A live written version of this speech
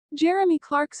Jeremy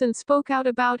Clarkson spoke out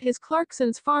about his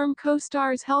Clarkson's Farm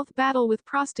co-star's health battle with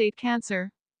prostate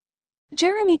cancer.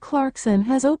 Jeremy Clarkson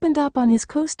has opened up on his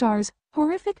co-star's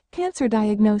horrific cancer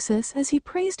diagnosis as he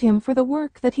praised him for the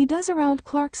work that he does around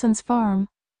Clarkson's farm.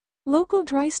 Local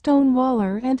dry stone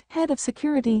waller and head of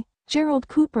security, Gerald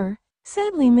Cooper,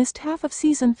 sadly missed half of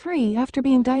season 3 after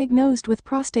being diagnosed with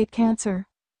prostate cancer.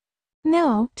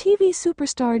 Now, TV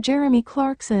superstar Jeremy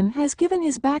Clarkson has given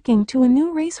his backing to a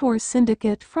new racehorse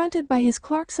syndicate fronted by his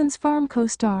Clarkson's Farm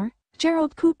co-star,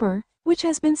 Gerald Cooper, which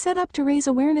has been set up to raise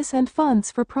awareness and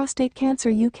funds for prostate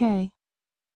cancer UK.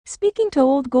 Speaking to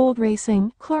Old Gold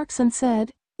Racing, Clarkson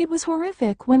said, "It was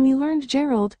horrific when we learned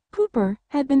Gerald Cooper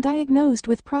had been diagnosed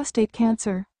with prostate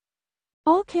cancer.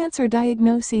 All cancer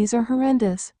diagnoses are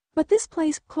horrendous, but this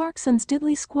place, Clarkson's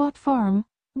Diddley Squat Farm,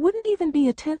 wouldn't even be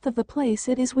a tenth of the place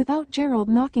it is without Gerald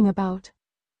knocking about."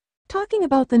 Talking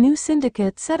about the new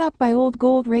syndicate set up by Old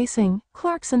Gold Racing,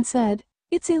 Clarkson said,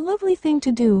 "It's a lovely thing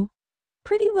to do.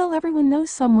 Pretty well everyone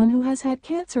knows someone who has had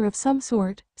cancer of some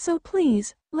sort, so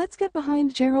please, let's get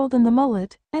behind Gerald and the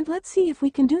mullet, and let's see if we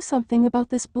can do something about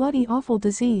this bloody awful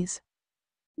disease."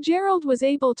 Gerald was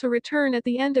able to return at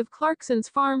the end of Clarkson's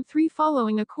Farm 3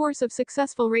 following a course of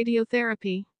successful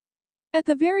radiotherapy. At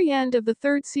the very end of the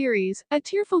third series, a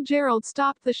tearful Gerald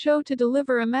stopped the show to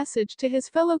deliver a message to his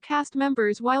fellow cast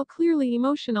members while clearly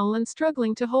emotional and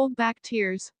struggling to hold back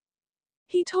tears.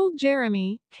 He told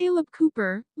Jeremy, Caleb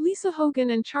Cooper, Lisa Hogan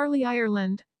and Charlie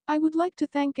Ireland, "I would like to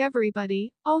thank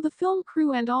everybody, all the film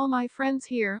crew and all my friends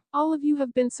here. All of you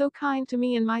have been so kind to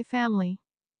me and my family.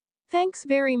 Thanks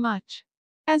very much."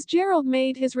 As Gerald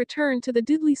made his return to the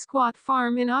Diddley Squat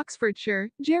Farm in Oxfordshire,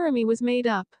 Jeremy was made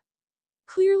up.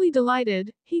 Clearly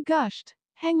delighted, he gushed,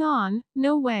 "Hang on,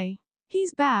 no way.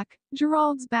 He's back,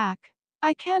 Gerald's back.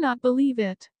 I cannot believe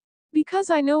it. Because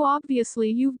I know obviously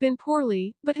you've been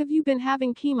poorly, but have you been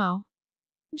having chemo?"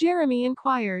 Jeremy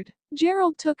inquired.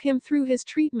 Gerald took him through his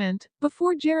treatment,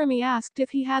 before Jeremy asked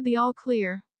if he had the all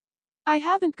clear. "I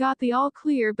haven't got the all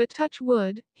clear but touch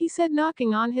wood," he said,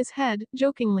 knocking on his head,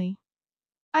 jokingly.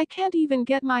 "I can't even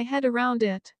get my head around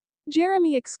it,"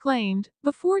 Jeremy exclaimed,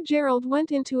 before Gerald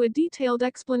went into a detailed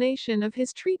explanation of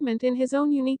his treatment in his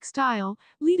own unique style,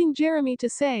 leading Jeremy to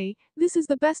say, "This is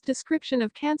the best description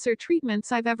of cancer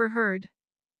treatments I've ever heard."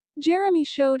 Jeremy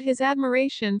showed his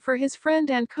admiration for his friend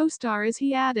and co-star as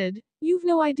he added, "You've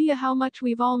no idea how much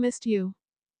we've all missed you.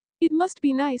 It must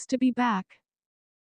be nice to be back."